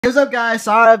What's up, guys?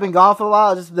 Sorry I've been gone for a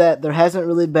while, just that there hasn't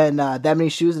really been that many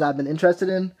shoes that I've been interested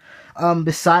in.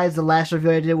 Besides the last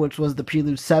review I did, which was the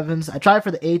Prelude 7s. I tried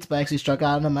for the 8s, but I actually struck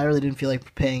out on them. I really didn't feel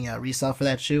like paying a resale for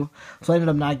that shoe, so I ended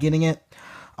up not getting it.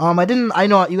 I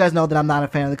know you guys know that I'm not a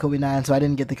fan of the Kobe 9, so I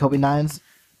didn't get the Kobe 9s.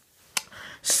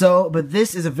 But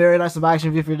this is a very nice unboxing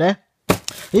review for today.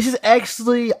 This is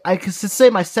actually, I could say,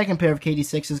 my second pair of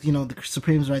KD6s, you know, the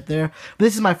Supremes right there. But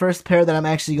this is my first pair that I'm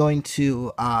actually going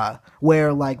to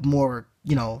wear, like, more,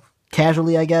 you know,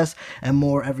 casually, I guess, and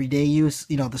more everyday use.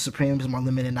 You know, the Supremes are more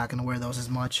limited, not going to wear those as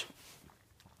much.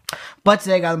 But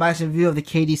today I got an unboxing review of the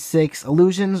KD6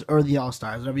 Illusions, or the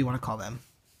All-Stars, whatever you want to call them.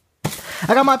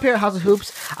 I got my pair of House of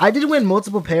Hoops. I did win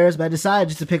multiple pairs, but I decided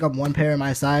just to pick up one pair in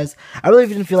my size. I really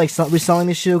didn't feel like reselling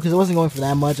this shoe because it wasn't going for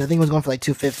that much. I think it was going for like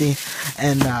 $250,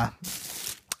 and I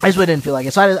just really didn't feel like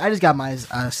it. So I just got my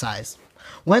size.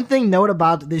 One thing note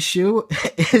about this shoe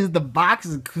is the box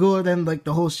is cooler than like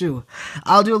the whole shoe.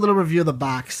 I'll do a little review of the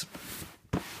box.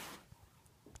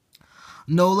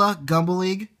 NOLA Gumball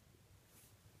League.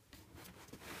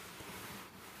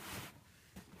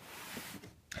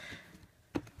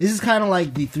 This is kind of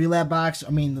like the 3-lab box. I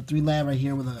mean, the 3-lab right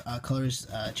here where the colors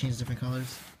change different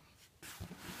colors.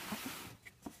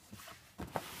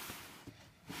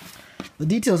 The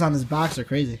details on this box are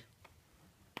crazy.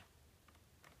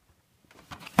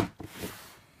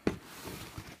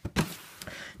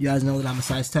 You guys know that I'm a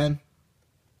size 10.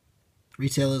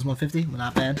 Retail is $150, but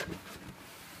not bad.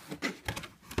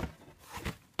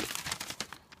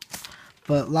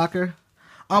 But locker.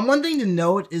 One thing to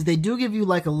note is they do give you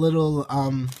like a little,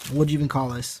 what do you even call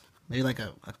this? Maybe like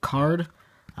a card?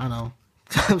 I don't know.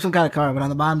 Some kind of card, but on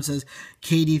the bottom it says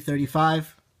KD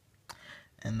 35.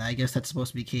 And I guess that's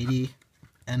supposed to be KD.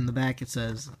 And in the back it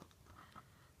says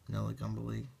NOLA Gumball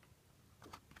League.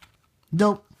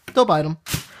 Dope item.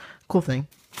 Cool thing.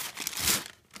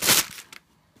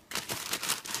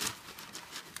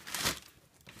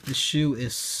 This shoe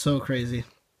is so crazy.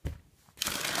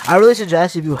 I really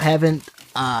suggest if you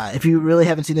really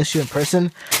haven't seen this shoe in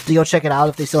person, to go check it out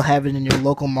if they still have it in your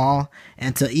local mall,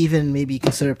 and to even maybe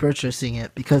consider purchasing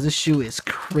it, because this shoe is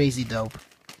crazy dope.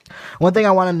 One thing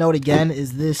I want to note again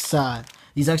is this,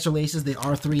 these extra laces, they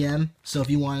are 3M, so if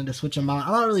you wanted to switch them out,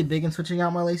 I'm not really big in switching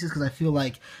out my laces because I feel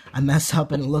like I mess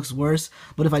up and it looks worse,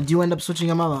 but if I do end up switching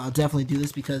them out, I'll definitely do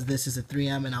this because this is a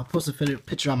 3M, and I'll post a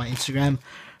picture on my Instagram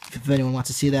if anyone wants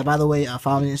to see that. By the way,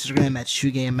 follow me on Instagram at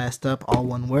ShoeGameMessedUp, all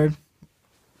one word.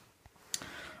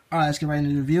 Alright, let's get right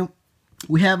into the review.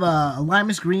 We have a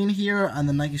Limus green here on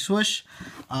the Nike swoosh.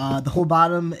 The whole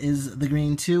bottom is the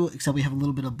green too, except we have a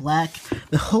little bit of black.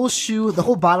 The whole shoe, the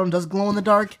whole bottom does glow in the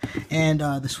dark, and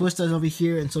the swoosh does over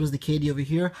here, and so does the KD over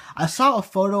here. I saw a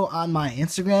photo on my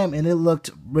Instagram, and it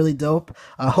looked really dope.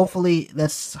 Hopefully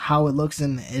that's how it looks,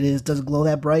 and it does glow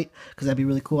that bright, because that'd be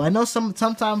really cool. I know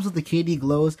sometimes with the KD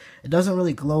glows, it doesn't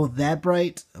really glow that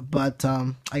bright, but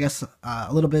I guess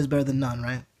a little bit is better than none,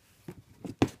 right?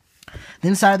 The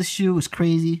inside of the shoe is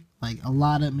crazy, like a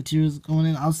lot of materials going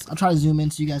in. I'll try to zoom in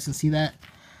so you guys can see that.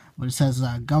 But it says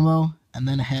Gumbo, and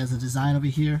then it has a design over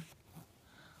here.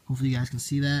 Hopefully you guys can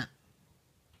see that.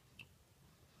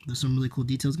 There's some really cool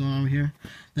details going on over here.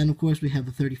 Then of course we have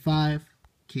the 35,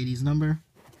 KD's number.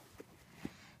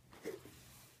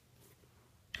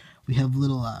 We have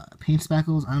little paint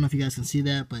spackles. I don't know if you guys can see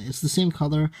that, but it's the same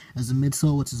color as the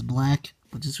midsole, which is black.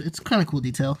 But it's kind of cool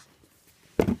detail.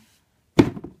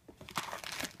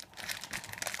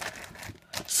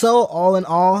 So, all in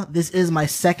all, this is my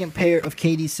second pair of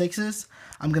KD6s.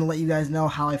 I'm going to let you guys know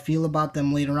how I feel about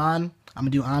them later on. I'm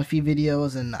going to do on-feet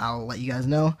videos, and I'll let you guys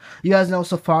know. You guys know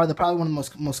so far, they're probably one of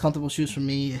the most comfortable shoes for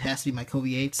me. It has to be my Kobe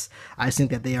 8s. I just think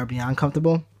that they are beyond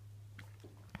comfortable.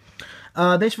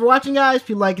 Thanks for watching, guys. If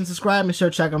you like and subscribe, make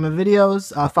sure to check out my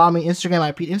videos. Follow me on Instagram. I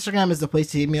repeat, Instagram is the place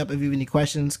to hit me up if you have any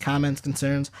questions, comments,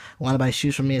 concerns, want to buy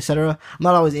shoes from me, etc. I'm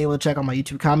not always able to check out my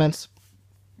YouTube comments.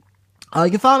 You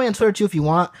can follow me on Twitter too if you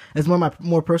want. It's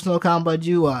more personal account, but I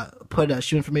do put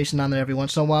shoe information on there every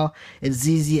once in a while. It's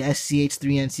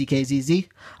ZZSCH3NCKZZ.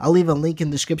 I'll leave a link in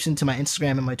the description to my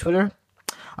Instagram and my Twitter.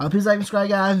 Please like and subscribe,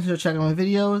 guys. Check out my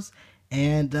videos.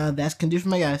 And that's going to do for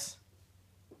my guys.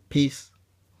 Peace.